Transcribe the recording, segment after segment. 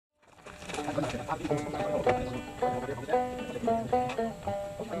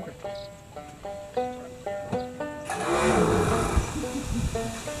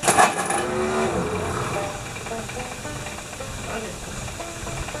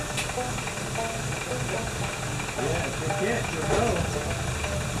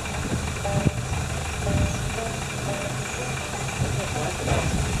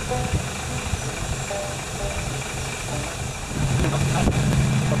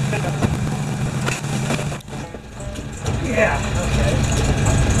Yeah, okay.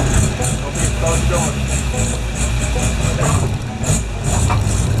 Hope you start going.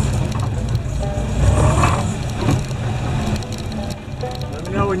 Let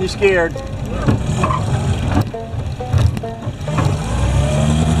me know when you're scared.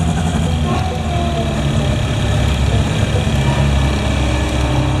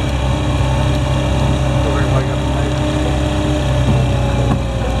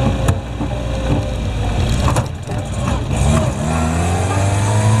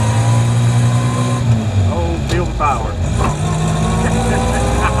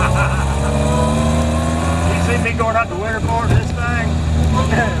 Going up the winter part of this thing?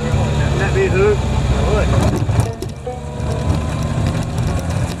 Wouldn't that be a hook? It would.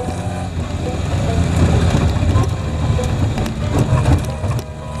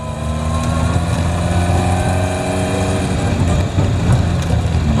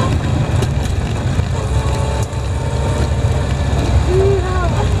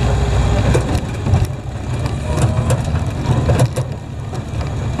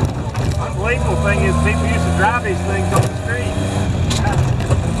 Unbelievable thing is people used to drive these things on the street.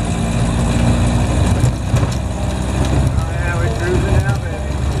 Oh yeah, we're cruising now,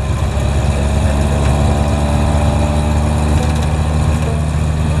 baby.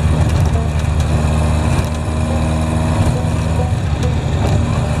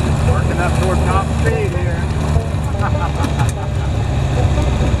 Working up toward top speed here.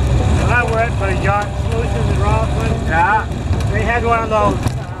 When I went for the Yacht Solutions in Rockland, yeah, they had one of those.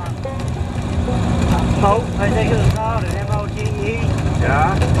 Mote, I think it was called, an M-O-T-E.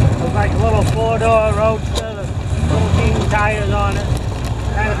 Yeah. It was like a little four-door roadster with little teeny tires on it.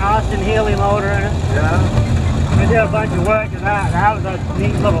 Had an Austin Healey motor in it. Yeah. I did a bunch of work to that. That was a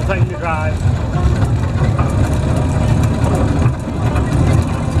neat little thing to drive.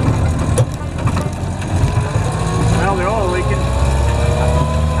 Well, they're all leaking.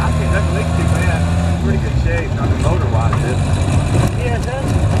 Actually, it doesn't leak too bad. It's pretty good shape. I mean, motor-wise, it is. Yeah, it is.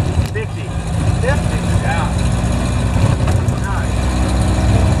 50. 50? Yeah. Nice.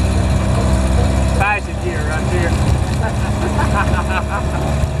 Passage here, right here.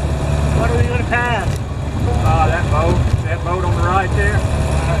 What are we going to pass? That boat on the right there.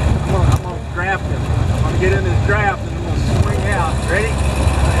 I'm going to draft it. I'm going to get in this draft and I'm going to swing out. Ready?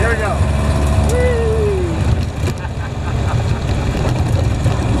 Here we go. Woo!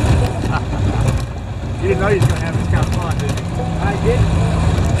 You didn't know you was going to have this kind of fun, did you? I did.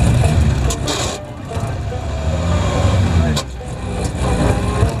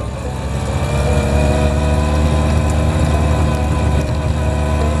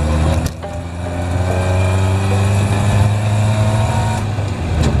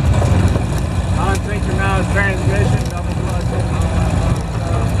 Transmission, double clutch, and all that.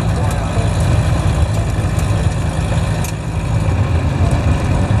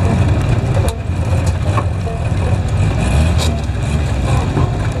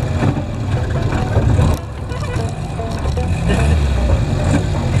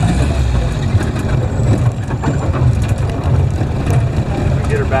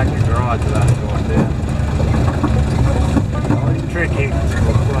 Get her back in the garage without it going down. Always tricky.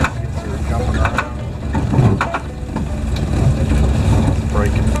 Clutch gets her jumping around.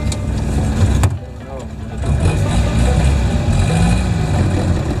 Breaking.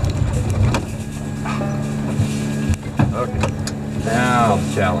 Okay, now the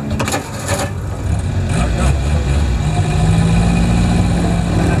challenge.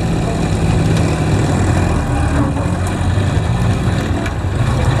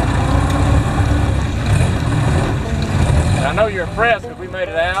 I know you're impressed because we made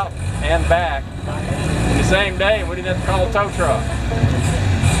it out and back in the same day and we didn't have to call a tow truck.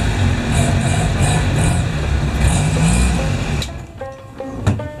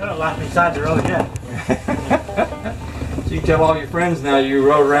 Left beside the road yet. So you tell all your friends now you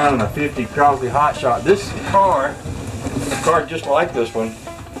rode around in a 50 Crosley Hot Shot. This car, a car just like this one,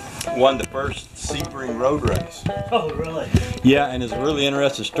 won the first Sebring road race. Oh, really? Yeah, and there's a really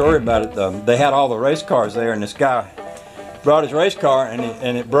interesting story about it. They had all the race cars there, and this guy brought his race car, and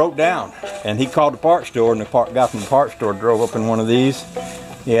it broke down. And he called the parts store, and the guy from the parts store drove up in one of these,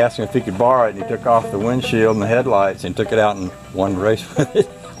 He asked him if he could borrow it, and he took off the windshield and the headlights and took it out and won the race with it.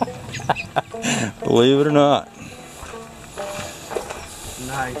 Believe it or not.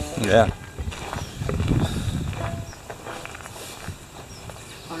 Nice. Yeah.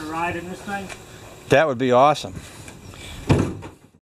 Want to ride in this thing? That would be awesome.